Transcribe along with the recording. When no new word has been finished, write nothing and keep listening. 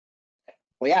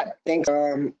Well, yeah, thanks.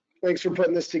 Thanks for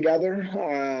putting this together.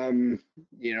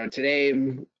 Today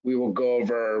we will go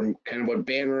over kind of what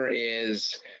Banner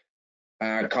is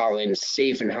calling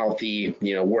safe and healthy,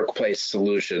 workplace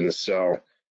solutions. So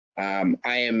I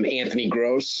am Anthony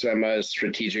Gross. I'm a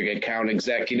strategic account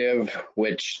executive,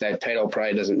 which that title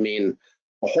probably doesn't mean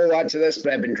a whole lot to this,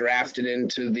 but I've been drafted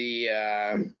into the,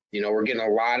 we're getting a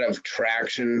lot of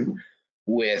traction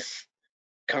with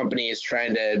companies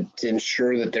trying to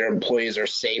ensure that their employees are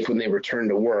safe when they return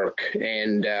to work.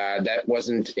 And that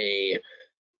wasn't a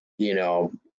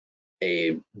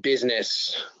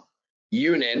business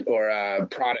unit or a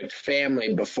product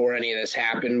family before any of this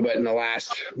happened. But in the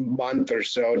last month or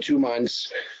so, 2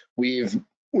 months, we've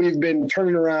been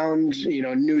turning around,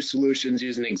 new solutions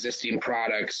using existing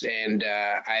products. And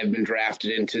I've been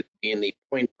drafted into being the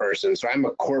point person. So I'm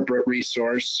a corporate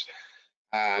resource.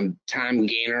 Tom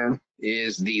Gaynor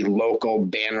is the local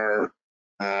Banner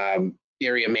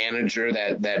area manager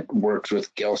that works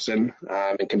with Gilson.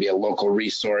 It can be a local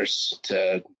resource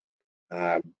to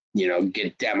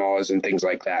get demos and things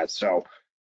like that. So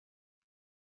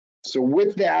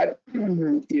with that,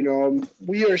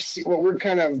 we are what we're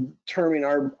kind of terming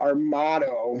our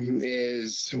motto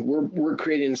is we're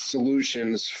creating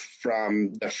solutions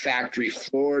from the factory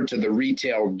floor to the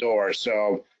retail door.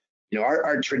 So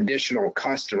our traditional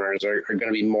customers are going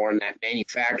to be more in that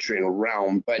manufacturing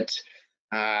realm, but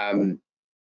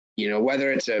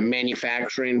whether it's a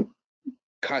manufacturing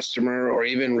customer or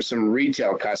even some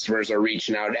retail customers are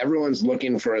reaching out, everyone's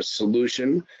looking for a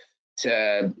solution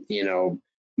to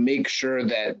make sure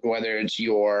that whether it's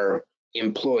your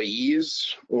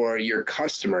employees or your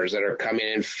customers that are coming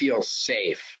in feel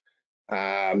safe.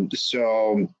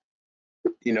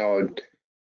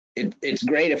 It's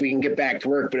great if we can get back to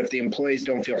work, but if the employees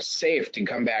don't feel safe to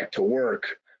come back to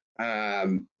work,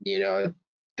 there's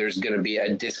going to be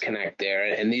a disconnect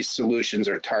there. And these solutions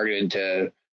are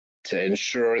targeted to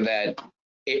ensure that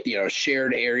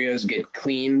shared areas get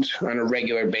cleaned on a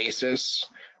regular basis,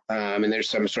 and there's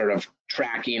some sort of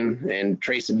tracking and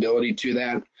traceability to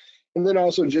that. And then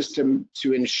also just to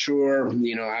ensure,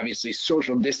 obviously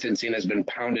social distancing has been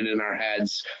pounded in our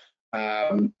heads.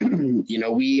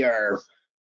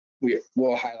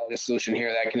 We'll highlight a solution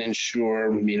here that can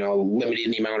ensure,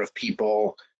 limiting the amount of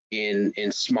people in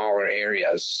smaller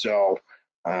areas. So,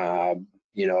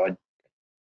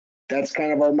 that's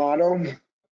kind of our motto.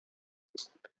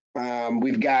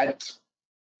 We've got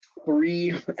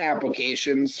 3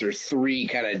 applications or 3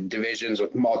 kind of divisions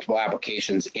with multiple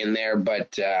applications in there.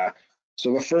 But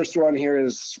so the first one here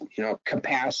is,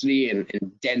 capacity and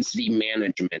density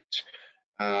management.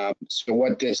 So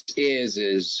what this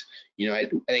is, I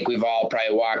think we've all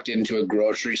probably walked into a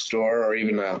grocery store or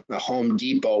even a Home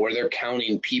Depot where they're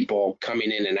counting people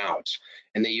coming in and out.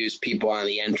 And they use people on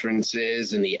the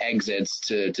entrances and the exits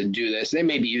to do this. They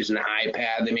may be using an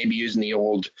iPad. They may be using the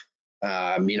old,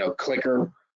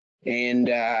 clicker. And,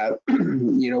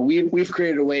 we've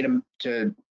created a way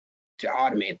to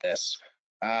automate this.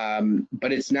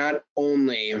 But it's not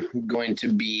only going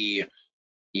to be,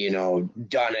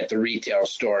 done at the retail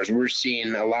stores. We're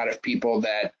seeing a lot of people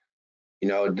that,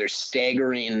 they're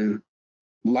staggering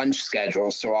lunch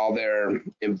schedules, so all their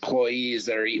employees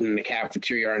that are eating in the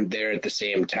cafeteria aren't there at the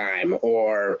same time,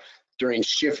 or during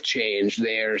shift change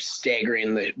they're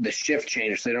staggering the shift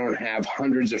change. They don't have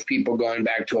hundreds of people going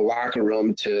back to a locker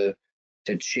room to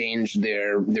change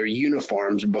their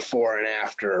uniforms before and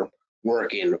after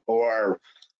working, or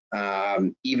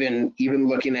even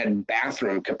looking at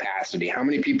bathroom capacity. How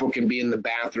many people can be in the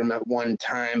bathroom at one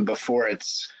time before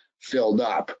it's filled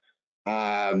up?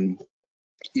 I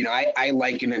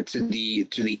liken it to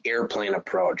the airplane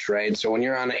approach, right? So when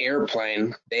you're on an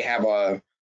airplane, they have a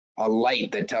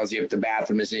light that tells you if the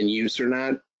bathroom is in use or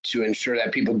not, to ensure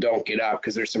that people don't get up,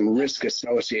 because there's some risk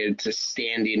associated to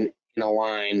standing in a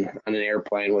line on an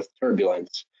airplane with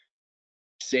turbulence.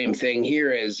 Same thing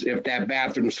here is if that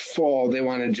bathroom's full, they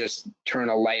want to just turn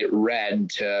a light red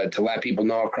to let people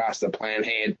know across the plane,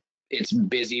 hey, it's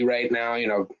busy right now,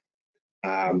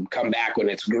 come back when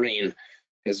it's green,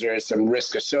 because there is some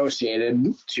risk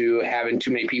associated to having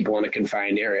too many people in a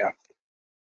confined area.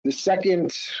 The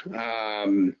second,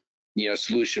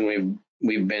 solution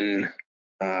we've been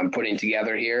putting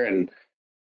together here and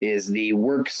is the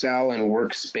work cell and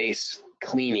workspace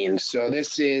cleaning. So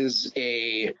this is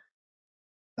a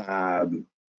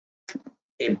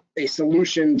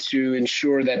solution to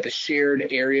ensure that the shared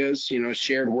areas,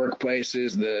 shared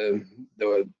workplaces, the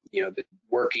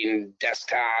working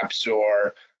desktops,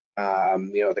 or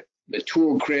the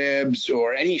tool cribs,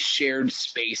 or any shared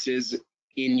spaces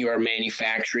in your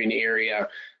manufacturing area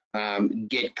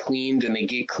get cleaned, and they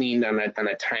get cleaned on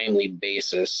a timely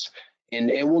basis. And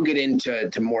we'll get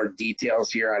into more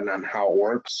details here on how it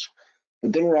works.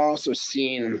 But then we're also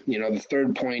seeing, the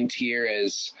third point here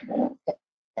is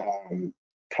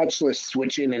touchless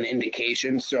switching and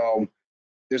indication. So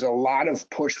there's a lot of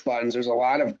push buttons, there's a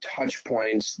lot of touch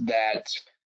points that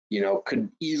could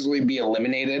easily be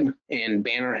eliminated, and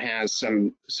Banner has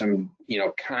some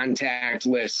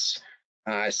contactless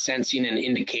sensing and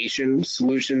indication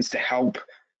solutions to help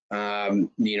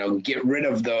get rid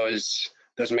of those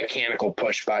mechanical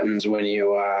push buttons when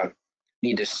you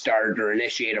need to start or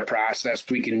initiate a process.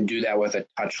 We can do that with a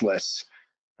touchless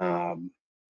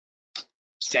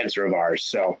sensor of ours.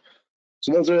 So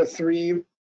those are the three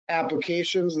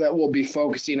applications that we'll be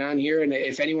focusing on here. And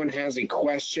if anyone has a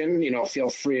question, feel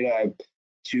free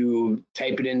to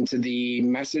type it into the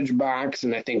message box,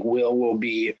 and I think will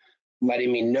be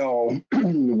letting me know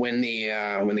when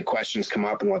the questions come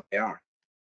up and what they are.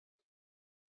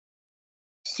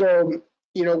 So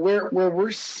where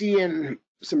we're seeing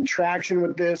some traction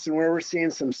with this, and where we're seeing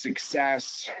some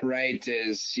success, right,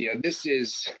 is this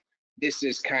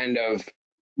is kind of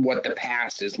what the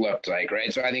past has looked like,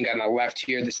 right? So I think on the left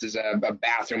here, this is a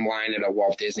bathroom line at a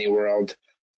Walt Disney World.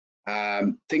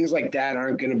 Things like that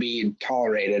aren't going to be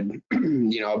tolerated.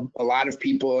 A lot of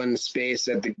people in the space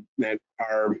that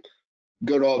are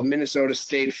good old Minnesota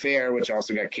State Fair, which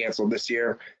also got canceled this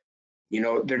year,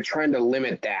 they're trying to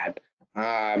limit that.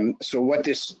 So what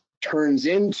this turns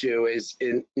into is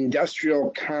in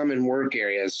industrial common work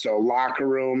areas, so locker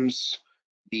rooms,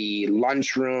 the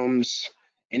lunch rooms,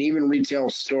 and even retail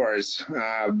stores.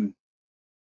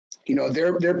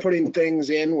 They're putting things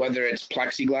in, whether it's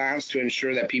plexiglass to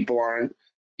ensure that people aren't,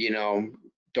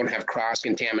 don't have cross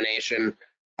contamination,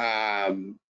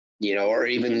 or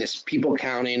even this people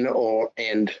counting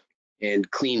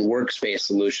and clean workspace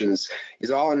solutions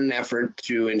is all in an effort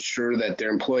to ensure that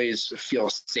their employees feel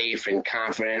safe and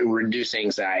confident and reduce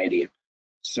anxiety.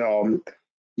 So,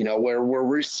 where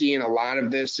we're seeing a lot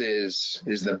of this is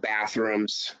the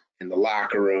bathrooms and the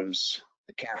locker rooms,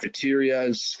 the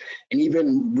cafeterias, and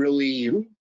even really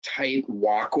tight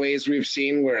walkways we've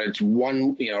seen where it's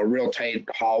one, real tight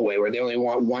hallway where they only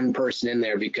want one person in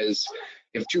there, because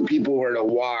if two people were to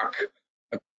walk,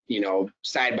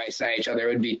 side by side each other,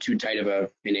 it would be too tight of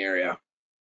an area.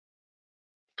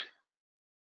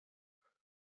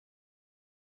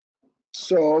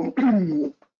 So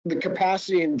the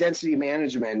capacity and density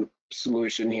management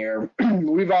solution here,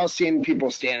 we've all seen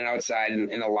people standing outside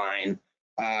in a line,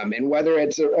 and whether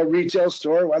it's a retail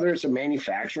store, whether it's a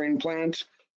manufacturing plant,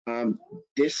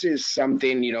 this is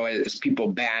something, as people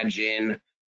badge in,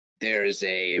 there's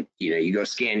you go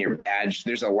scan your badge,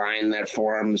 there's a line that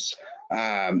forms.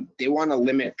 They want to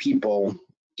limit people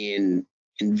in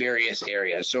various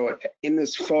areas. So in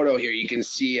this photo here, you can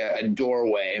see a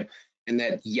doorway, and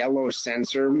that yellow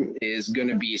sensor is going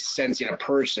to be sensing a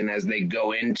person as they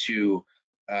go into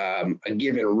a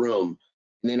given room.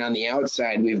 And then on the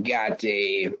outside, we've got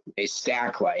a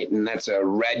stack light, and that's a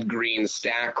red-green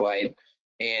stack light,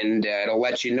 and it'll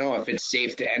let you know if it's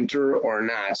safe to enter or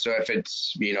not. So if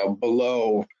it's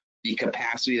below the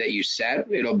capacity that you set,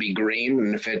 it'll be green,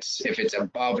 and if it's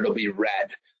above, it'll be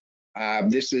red.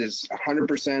 This is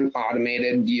 100%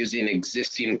 automated using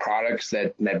existing products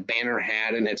that Banner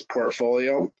had in its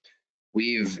portfolio.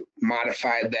 We've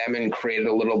modified them and created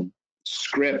a little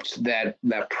script that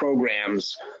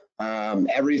programs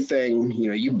everything.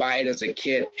 You buy it as a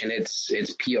kit, and it's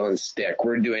peel and stick.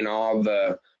 We're doing all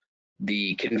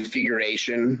the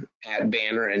configuration at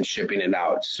Banner and shipping it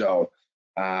out. So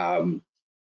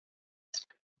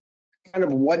kind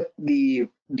of what the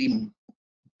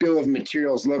bill of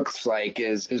materials looks like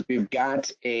is we've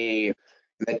got in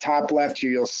the top left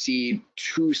here, you'll see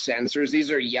two sensors.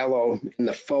 These are yellow in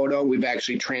the photo. We've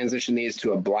actually transitioned these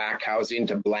to a black housing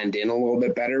to blend in a little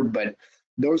bit better, but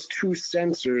those two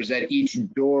sensors at each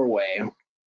doorway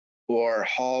or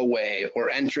hallway or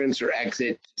entrance or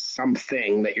exit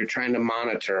something that you're trying to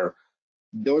monitor,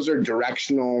 those are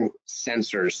directional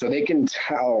sensors. So they can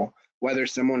tell whether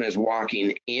someone is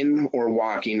walking in or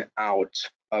walking out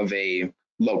of a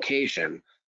location.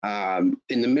 In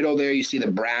the middle there, you see the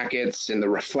brackets and the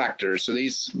reflectors. So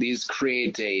these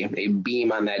create a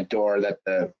beam on that door that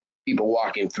the people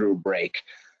walking through break.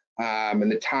 In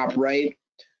the top right,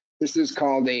 this is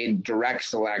called a direct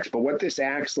select, but what this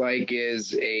acts like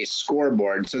is a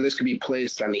scoreboard. So this could be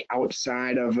placed on the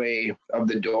outside of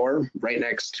the door, right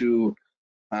next to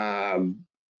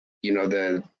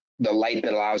the light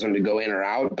that allows them to go in or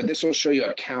out. But this will show you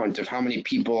a count of how many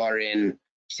people are in,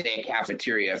 say, a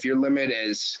cafeteria. If your limit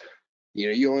is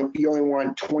you only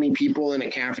want 20 people in a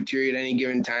cafeteria at any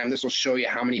given time. This will show you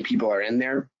how many people are in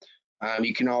there.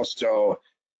 You can also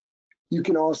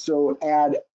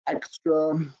add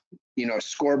extra,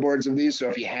 scoreboards of these. So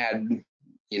if you had,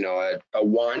 a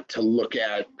want to look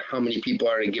at how many people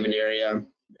are in a given area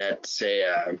at, say,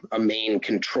 a main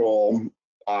control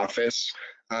office,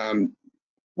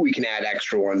 we can add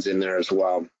extra ones in there as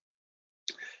well.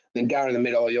 Then down in the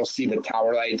middle, you'll see the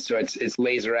tower light. So it's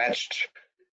laser etched,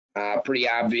 pretty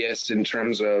obvious in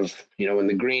terms of, when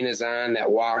the green is on,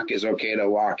 that walk is okay to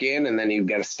walk in, and then you've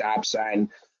got a stop sign.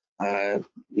 And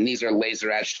these are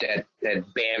laser etched at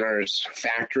Banner's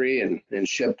factory and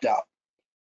shipped up.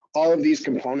 All of these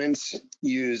components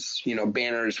use,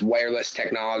 Banner's wireless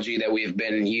technology that we've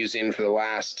been using for the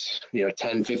last,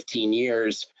 10, 15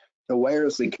 years to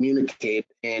wirelessly communicate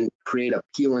and create a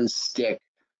peel and stick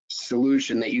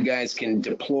solution that you guys can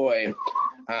deploy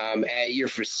at your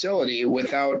facility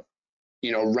without,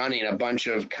 running a bunch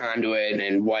of conduit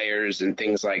and wires and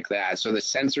things like that. So the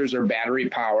sensors are battery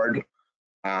powered.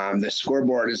 The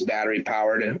scoreboard is battery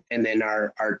powered, and then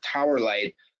our tower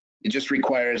light, it just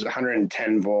requires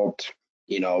 110 volt,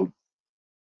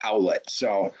 outlet.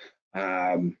 So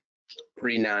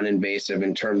pretty non-invasive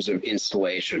in terms of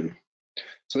installation.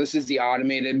 So this is the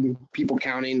automated people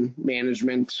counting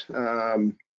management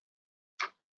kind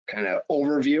of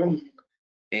overview.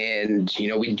 And,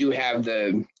 we do have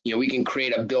we can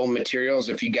create a bill of materials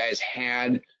if you guys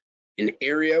had an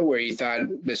area where you thought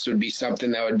this would be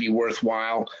something that would be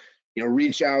worthwhile,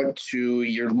 reach out to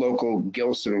your local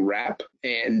Gilson rep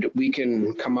and we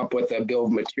can come up with a bill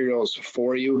of materials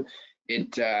for you.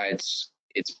 It's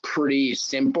pretty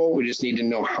simple. We just need to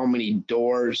know how many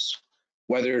doors,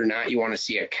 whether or not you want to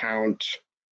see a count,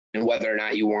 and whether or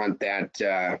not you want that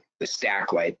the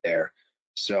stack light there.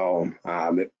 So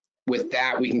with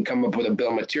that, we can come up with a bill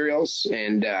of materials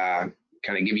and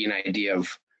kind of give you an idea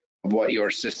of what your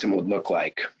system would look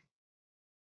like.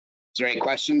 Is there any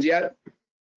questions yet?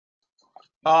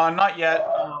 Not yet.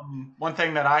 One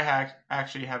thing that I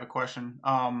actually have a question.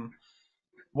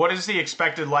 What is the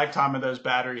expected lifetime of those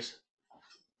batteries?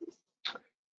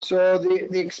 So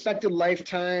the expected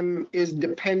lifetime is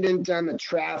dependent on the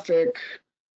traffic.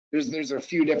 There's a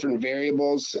few different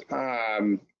variables.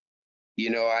 On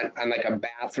like a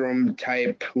bathroom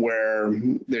type where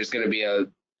there's going to be a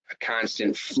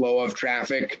constant flow of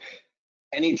traffic.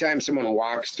 Anytime someone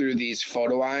walks through these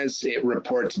photo eyes, it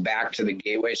reports back to the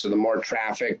gateway. So the more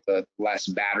traffic, the less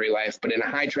battery life. But in a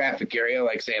high traffic area,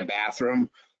 like say a bathroom,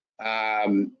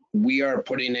 we are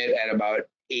putting it at about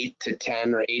 8 to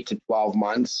 10 or 8 to 12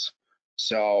 months.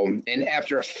 So, and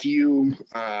after a few,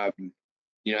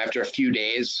 after a few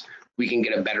days, we can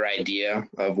get a better idea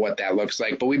of what that looks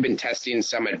like. But we've been testing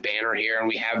some at Banner here, and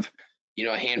we have,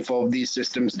 a handful of these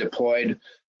systems deployed.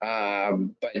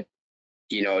 But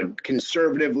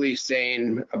conservatively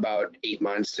saying about 8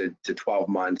 months to 12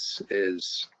 months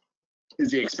is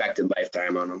the expected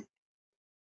lifetime on them.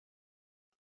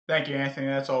 Thank you, Anthony.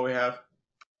 That's all we have.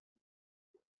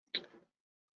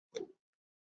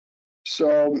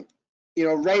 So,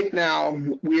 right now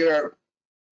we are,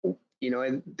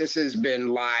 and this has been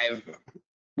live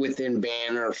within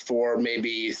Banner for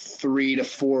maybe 3 to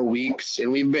 4 weeks,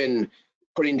 and we've been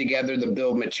putting together the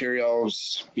bill of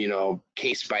materials,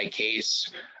 case by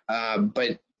case.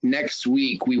 But next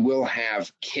week we will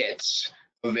have kits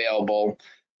available,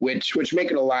 which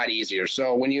make it a lot easier.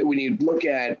 So when you look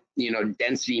at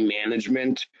density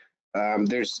management,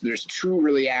 there's two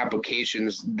really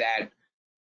applications that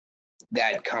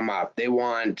come up. They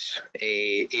want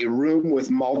a room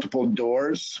with multiple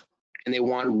doors, and they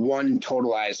want one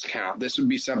totalized count. This would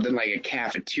be something like a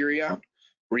cafeteria,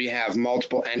 where you have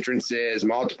multiple entrances,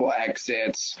 multiple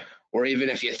exits, or even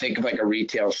if you think of like a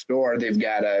retail store, they've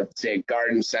got a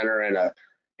garden center and a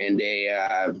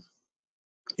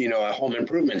home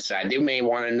improvement side. They may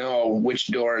want to know which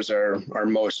doors are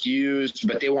most used,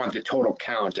 but they want the total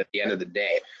count at the end of the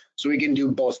day. So we can do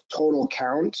both total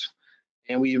count,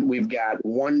 and we've got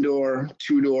 1 door,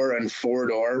 2 door, and 4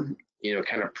 door,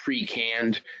 kind of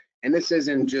pre-canned. And this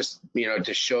isn't just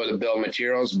to show the bill of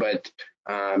materials, but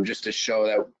just to show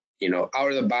that, out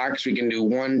of the box, we can do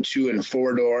 1, 2, and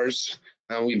 4 doors.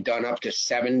 We've done up to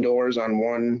 7 doors on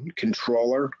one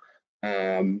controller.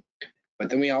 But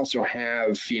then we also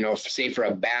have, say for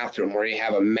a bathroom where you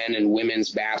have a men and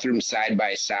women's bathroom side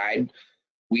by side,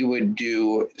 we would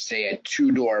do, say, a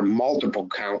 2-door multiple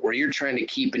count where you're trying to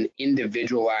keep an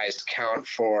individualized count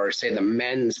for, say, the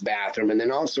men's bathroom, and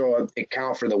then also a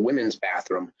count for the women's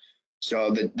bathroom.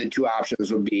 So the two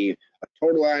options would be a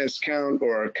totalized count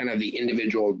or kind of the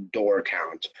individual door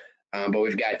count. but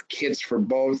we've got kits for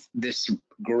both. This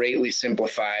greatly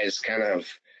simplifies kind of,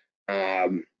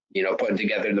 putting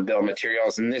together the bill of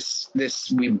materials. And this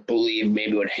we believe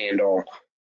maybe would handle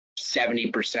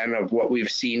 70% of what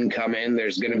we've seen come in.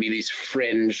 There's going to be these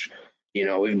fringe,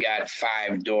 we've got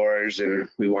 5 doors and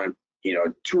we want,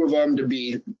 2 of them to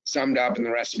be summed up and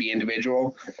the rest to be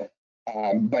individual.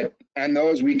 But on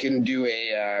those, we can do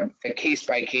a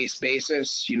case-by-case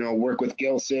basis, work with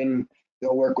Gilson,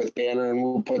 they'll work with Banner, and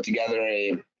we'll put together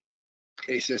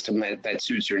a system that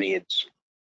suits your needs.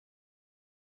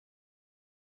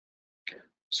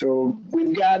 So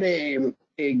we've got a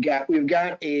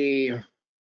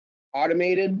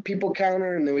automated people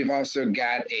counter, and then we've also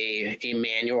got a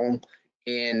manual.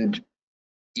 And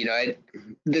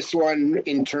this one,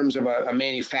 in terms of a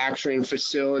manufacturing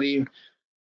facility,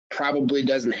 probably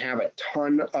doesn't have a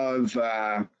ton of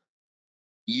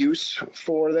use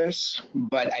for this,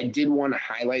 but I did want to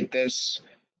highlight this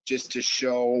just to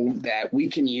show that we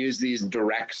can use these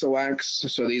direct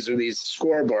selects. So these are these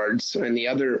scoreboards, and the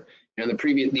other,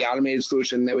 the automated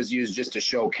solution that was used just to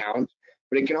show count,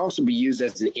 but it can also be used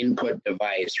as an input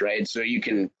device, right? So you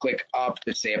can click up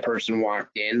to say a person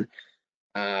walked in,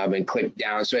 and click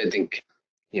down. So I think,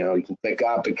 you can click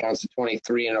up, it counts to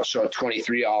 23, and it'll show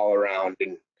 23 all around,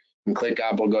 and click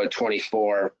up, we'll go to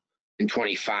 24 and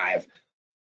 25.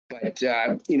 But,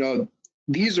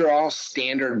 these are all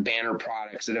standard Banner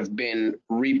products that have been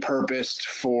repurposed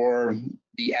for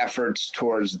the efforts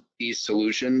towards these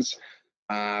solutions.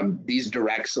 These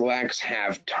direct selects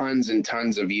have tons and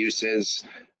tons of uses.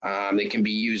 They can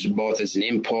be used both as an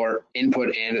input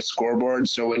and a scoreboard.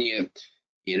 So when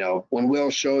when Will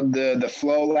showed the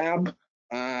flow lab,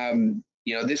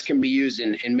 this can be used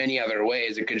in many other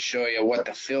ways. It could show you what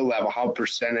the fill level, how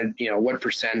percentage, what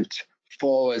percent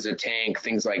full is a tank,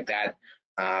 things like that.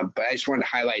 But I just wanted to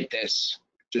highlight this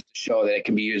just to show that it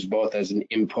can be used both as an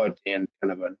input and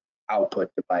kind of an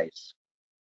output device.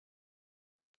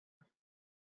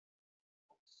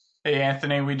 Hey,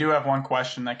 Anthony, we do have one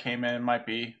question that came in. It might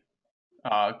be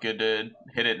good to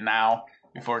hit it now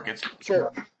before it gets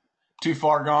too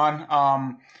far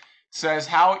gone. Says,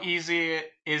 how easy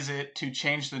is it to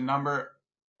change the number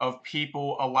of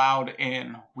people allowed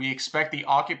in? We expect the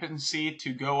occupancy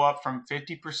to go up from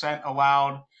 50%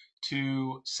 allowed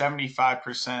to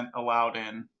 75% allowed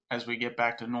in as we get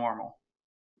back to normal.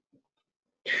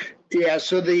 Yeah,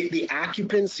 so the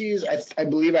occupancies, I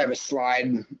believe I have a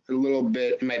slide a little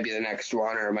bit, it might be the next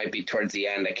one or it might be towards the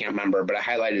end, I can't remember, but I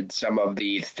highlighted some of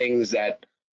the things that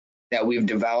we've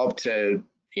developed to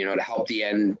help the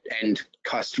end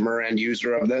customer, end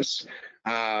user of this.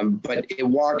 But it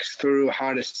walks through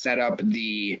how to set up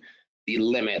the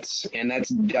limits, and that's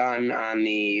done on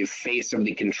the face of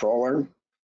the controller.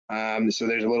 So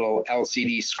there's a little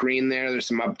LCD screen there. There's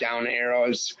some up down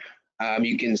arrows.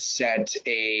 You can set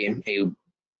a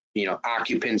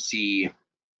occupancy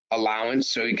allowance.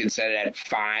 So you can set it at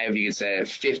 5, you can set it at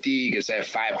 50, you can set it at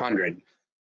 500.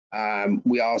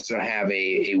 We also have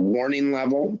a warning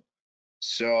level.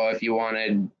 So if you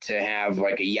wanted to have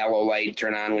like a yellow light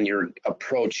turn on when you're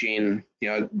approaching,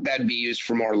 that'd be used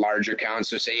for more larger counts.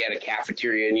 So say you had a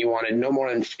cafeteria and you wanted no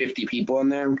more than 50 people in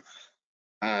there.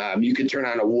 You could turn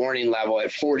on a warning level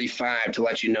at 45 to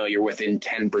let you know you're within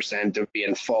 10% of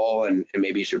being full, and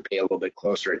maybe you should pay a little bit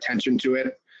closer attention to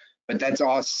it. But that's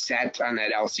all set on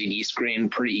that LCD screen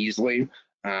pretty easily.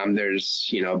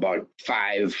 There's about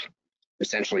 5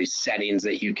 essentially settings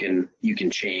that you can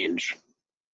change.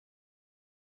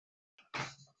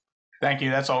 Thank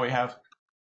you. That's all we have.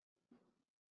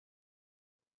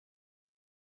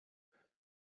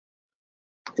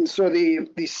 And so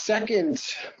the second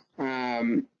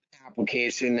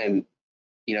application, and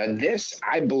this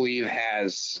I believe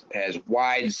has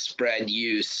widespread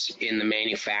use in the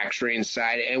manufacturing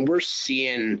side, and we're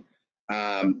seeing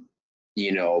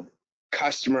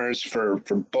customers for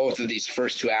both of these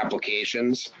first 2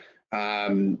 applications,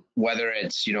 whether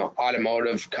it's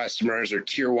automotive customers or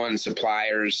tier 1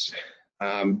 suppliers,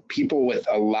 people with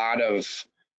a lot of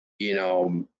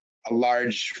a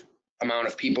large amount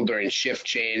of people during shift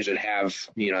change that have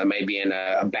it might be in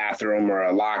a bathroom or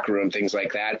a locker room, things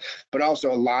like that, but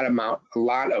also a lot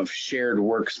of shared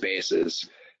workspaces.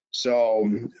 So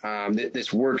this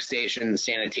workstation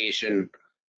sanitation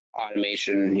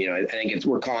automation, I think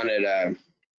we're calling it a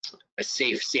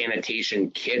safe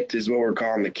sanitation kit is what we're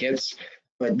calling the kits.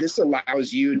 But this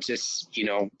allows you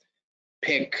to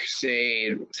pick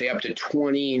say up to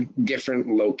 20 different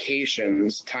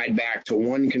locations tied back to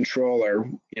one controller,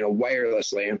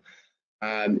 wirelessly,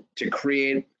 to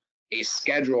create a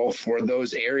schedule for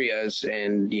those areas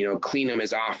and clean them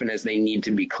as often as they need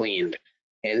to be cleaned.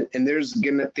 And there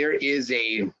is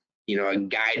a, a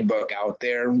guidebook out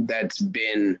there that's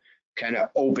been kind of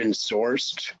open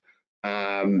sourced.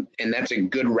 And that's a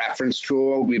good reference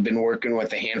tool. We've been working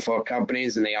with a handful of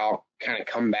companies, and they all kind of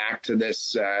come back to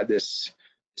this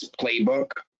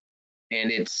playbook. And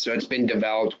it's been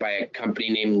developed by a company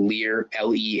named Lear,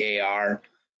 L-E-A-R.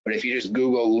 But if you just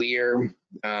Google Lear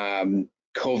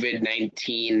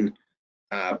COVID-19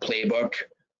 playbook,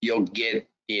 you'll get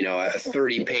a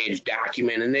 30-page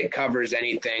document, and it covers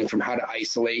anything from how to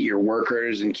isolate your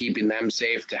workers and keeping them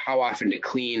safe to how often to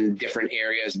clean different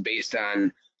areas based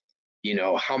on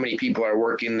how many people are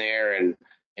working there and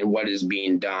what is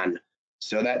being done.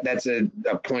 So that's a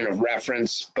point of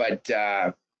reference. But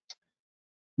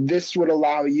this would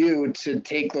allow you to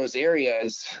take those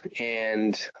areas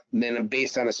and then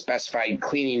based on a specified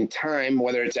cleaning time,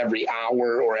 whether it's every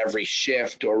hour or every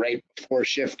shift or right before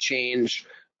shift change,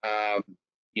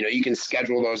 you can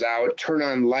schedule those out, turn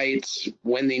on lights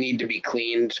when they need to be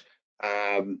cleaned.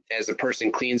 As the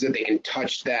person cleans it, they can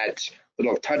touch that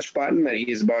little touch button that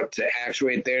he's about to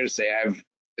actuate there to say,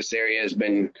 this area has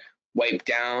been wiped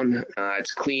down,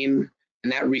 it's clean,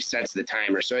 and that resets the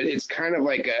timer. So it's kind of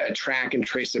like a track and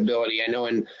traceability. I know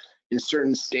in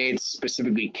certain states,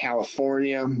 specifically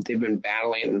California, they've been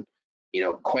battling,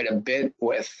 quite a bit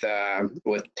with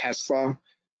Tesla.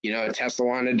 Tesla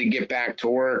wanted to get back to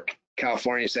work.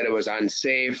 California said it was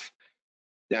unsafe.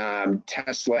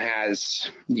 Tesla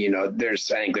has, I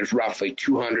think there's roughly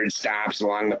 200 stops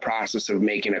along the process of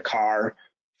making a car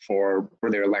for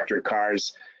their electric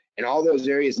cars. And all those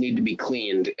areas need to be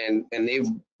cleaned, and they've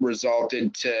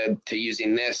resulted to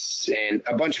using this and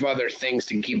a bunch of other things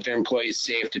to keep their employees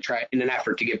safe to try in an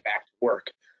effort to get back to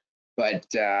work. But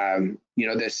they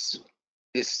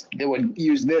would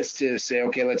use this to say,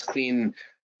 okay, let's clean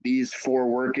these 4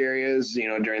 work areas,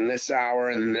 during this hour,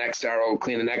 and then the next hour we'll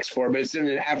clean the next 4. But it's in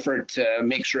an effort to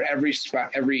make sure every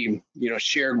spot, every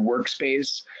shared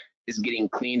workspace is getting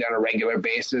cleaned on a regular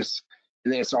basis.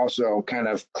 And then it's also kind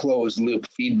of closed loop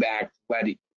feedback, let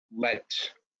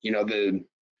the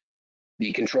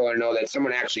controller know that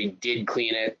someone actually did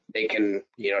clean it. They can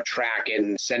track it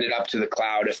and send it up to the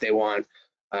cloud if they want.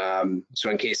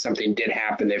 So in case something did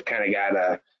happen, they've kind of got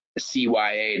a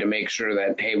CYA to make sure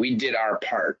that, hey, we did our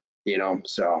part,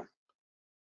 so.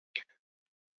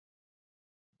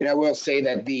 And I will say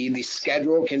that the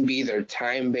schedule can be either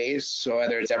time-based, so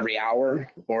whether it's every hour,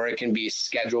 or it can be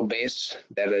schedule-based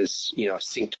that is,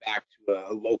 synced back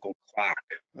to a local clock.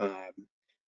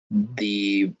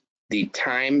 The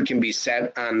time can be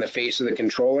set on the face of the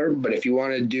controller, but if you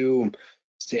want to do,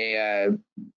 say, at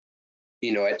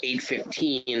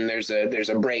 8:15, there's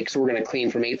a break, so we're going to clean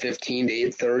from 8:15 to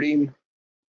 8:30.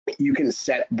 You can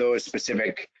set those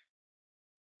specific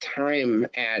time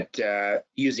at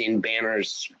using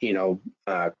Banner's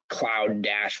cloud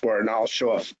dashboard, and I'll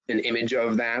show an image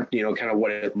of that, kind of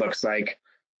what it looks like.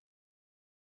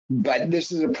 But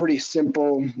this is a pretty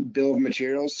simple bill of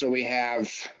materials. So we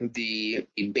have the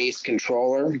base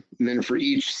controller, and then for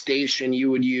each station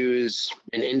you would use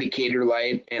an indicator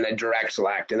light and a direct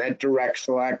select. And that direct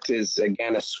select is,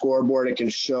 again, a scoreboard. It can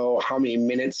show how many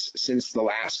minutes since the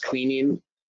last cleaning,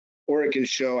 or it can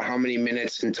show how many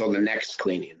minutes until the next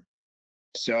cleaning.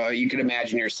 So you can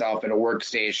imagine yourself at a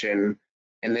workstation,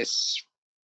 and this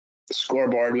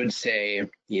scoreboard would say,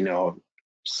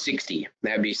 60.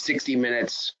 That'd be 60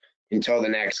 minutes until the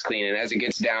next clean. And as it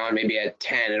gets down, maybe at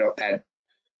 10, that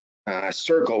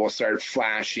circle will start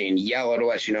flashing yellow to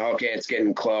let you know, okay, it's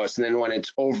getting close. And then when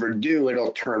it's overdue,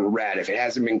 it'll turn red. If it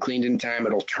hasn't been cleaned in time,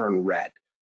 it'll turn red.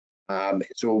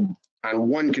 So on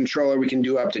one controller, we can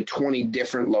do up to 20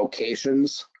 different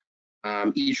locations.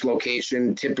 Each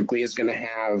location typically is going to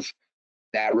have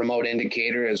that remote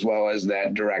indicator as well as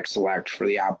that direct select for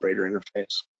the operator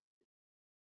interface.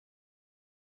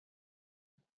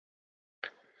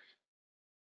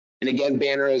 And again,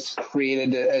 Banner has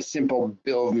created a simple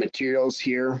bill of materials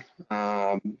here.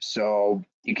 So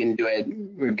you can do it,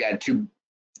 we've got two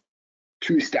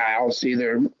styles,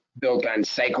 either built on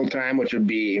cycle time, which would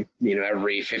be,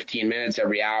 every 15 minutes,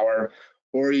 every hour,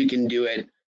 or you can do it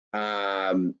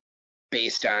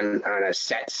based on a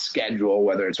set schedule,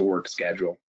 whether it's a work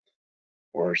schedule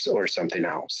or something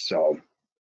else. So,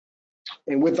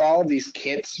 and with all of these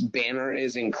kits, Banner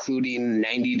is including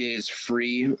 90 days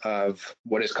free of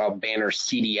what is called Banner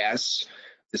CDS.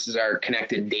 This is our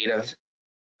connected data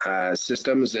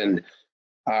systems, and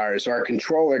our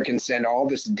controller can send all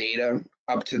this data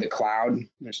up to the cloud.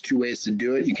 There's 2 ways to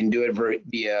do it. You can do it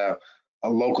via a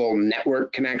local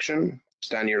network connection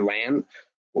just on your LAN,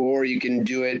 or you can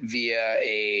do it via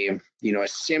a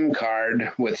SIM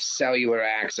card with cellular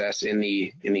access in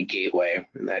the gateway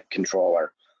in that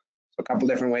controller. So a couple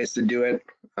different ways to do it.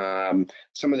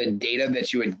 Some of the data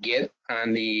that you would get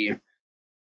on the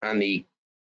the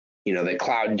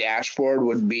cloud dashboard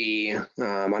would be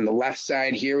on the left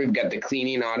side here. We've got the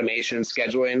cleaning, automation,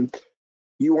 scheduling.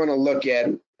 You want to look at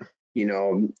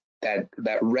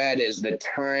that red is the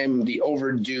time, the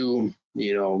overdue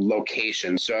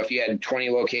location. So if you had 20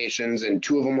 locations and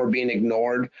 2 of them were being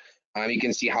ignored, you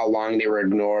can see how long they were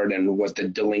ignored and what the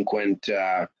delinquent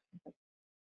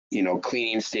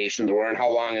cleaning stations were and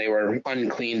how long they were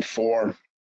uncleaned for.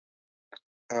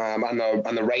 On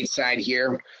the right side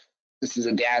here, this is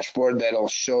a dashboard that'll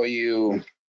show you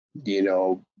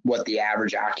what the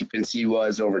average occupancy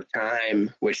was over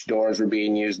time, which doors were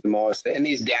being used the most. And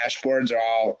these dashboards are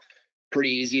all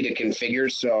pretty easy to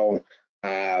configure. So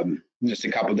just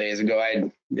a couple days ago,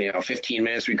 I had 15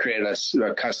 minutes, we created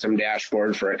a custom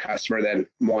dashboard for a customer that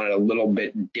wanted a little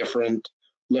bit different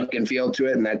look and feel to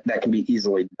it, and that can be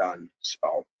easily done.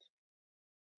 So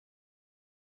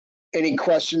any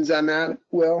questions on that,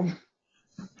 Will?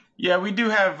 Yeah, we do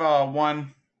have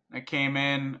one that came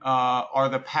in. Are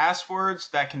the passwords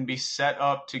that can be set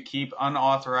up to keep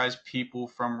unauthorized people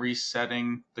from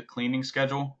resetting the cleaning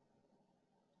schedule?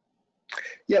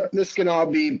 Yep, this can all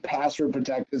be password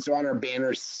protected. So on our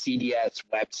Banner CDS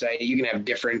website, you can have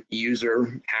different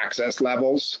user access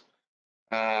levels.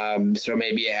 So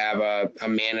maybe you have a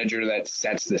manager that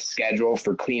sets the schedule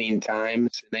for cleaning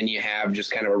times. Then you have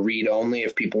just kind of a read only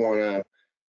if people want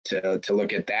to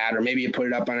look at that, or maybe you put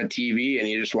it up on a TV and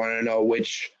you just want to know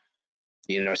which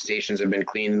stations have been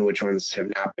cleaned and which ones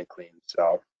have not been cleaned.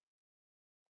 So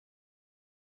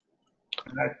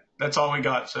that's all we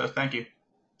got. So thank you.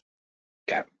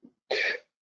 Okay.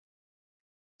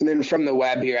 And then from the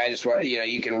web here, I just want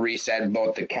you can reset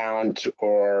both the count,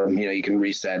 or you can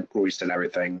reset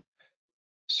everything.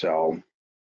 So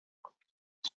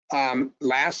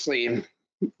lastly,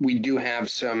 we do have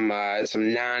some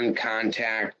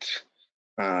non-contact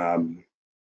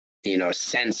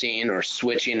sensing or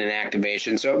switching and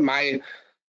activation. So my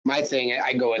thing,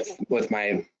 I go with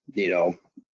my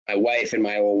my wife and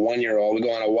my little 1-year-old. We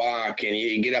go on a walk, and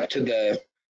you get up to the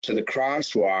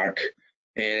crosswalk,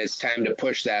 and it's time to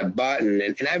push that button.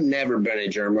 And I've never been a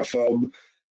germaphobe,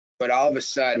 but all of a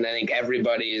sudden, I think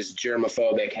everybody's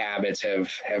germophobic habits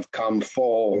have come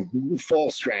full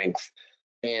strength.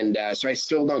 And so I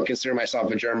still don't consider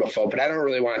myself a germaphobe, but I don't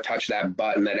really want to touch that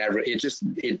button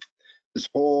this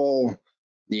whole,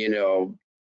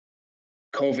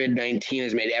 COVID-19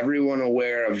 has made everyone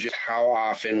aware of just how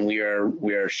often we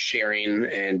are sharing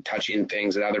and touching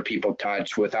things that other people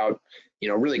touch without,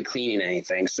 really cleaning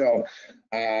anything. So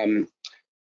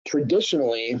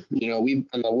traditionally, we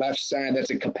on the left side, that's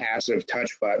a capacitive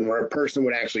touch button where a person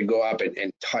would actually go up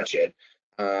and touch it.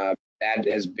 That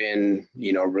has been,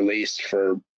 released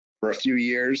for a few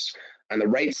years. On the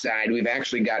right side, we've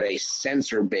actually got a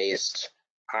sensor-based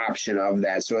option of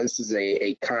that. So this is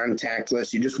a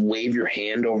contactless. You just wave your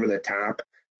hand over the top.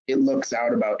 It looks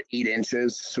out about 8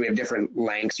 inches. So we have different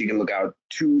lengths. You can look out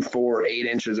 2, 4, 8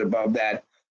 inches above that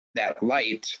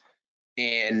light.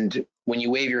 And when you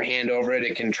wave your hand over it,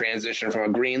 it can transition from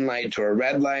a green light to a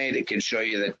red light. It can show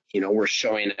you that, we're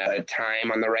showing a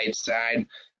time on the right side.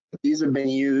 These have been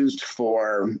used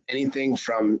for anything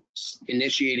from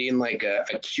initiating like a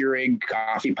Keurig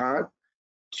coffee pot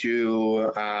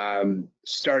to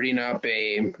starting up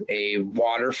a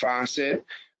water faucet.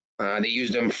 They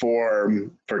used them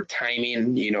for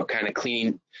timing, kind of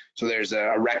cleaning. So there's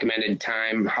a recommended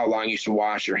time, how long you should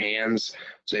wash your hands.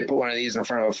 So they put one of these in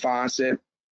front of a faucet.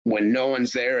 When no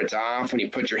one's there, it's off. When you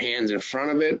put your hands in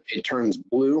front of it, it turns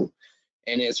blue.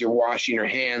 And as you're washing your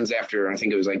hands after, I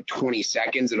think it was like 20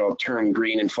 seconds, it'll turn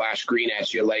green and flash green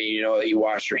at you, letting you know that you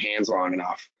washed your hands long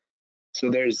enough. So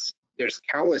there's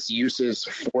countless uses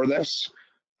for this.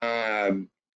 And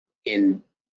a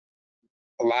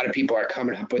lot of people are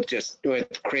coming up with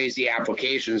crazy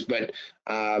applications, but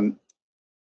I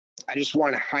just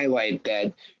want to highlight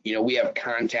that, we have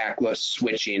contactless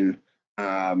switching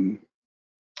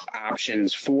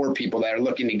options for people that are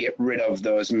looking to get rid of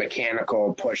those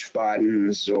mechanical push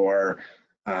buttons or,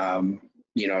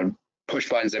 push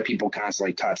buttons that people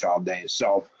constantly touch all day.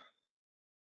 So,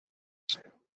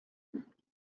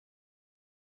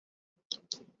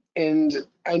 and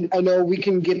I know we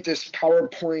can get this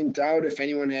PowerPoint out if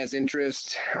anyone has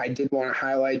interest. I did want to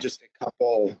highlight just a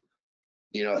couple,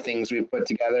 things we put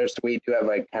together. So we do have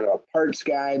like kind of a parts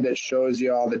guide that shows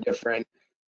you all the different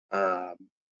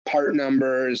part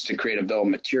numbers to create a bill of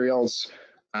materials.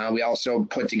 We also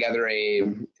put together a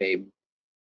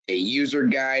user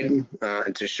guide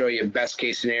to show you best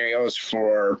case scenarios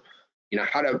for,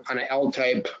 how to, on an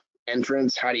L-type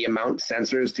entrance, how do you mount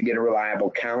sensors to get a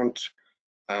reliable count,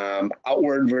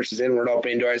 outward versus inward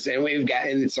opening doors. And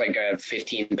it's like a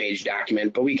 15-page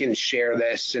document, but we can share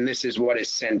this. And this is what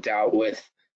is sent out with,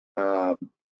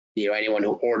 anyone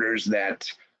who orders that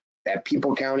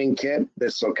people counting kit.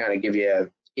 This will kind of give you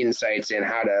insights in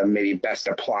how to maybe best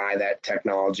apply that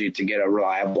technology to get a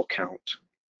reliable count.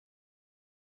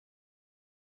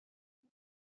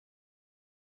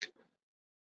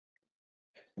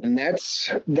 And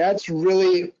that's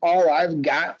really all I've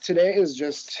got today. Is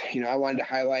just, I wanted to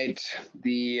highlight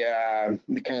the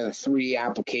kind of 3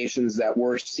 applications that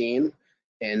we're seeing.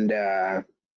 And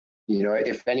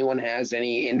if anyone has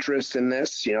any interest in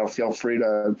this, feel free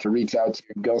to reach out to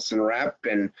your Gilson rep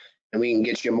and we can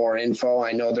get you more info.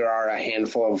 I know there are a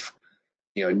handful of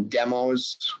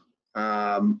demos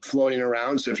floating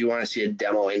around. So if you want to see a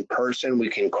demo in person, we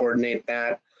can coordinate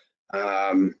that.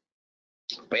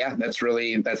 But yeah, that's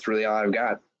really all I've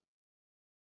got.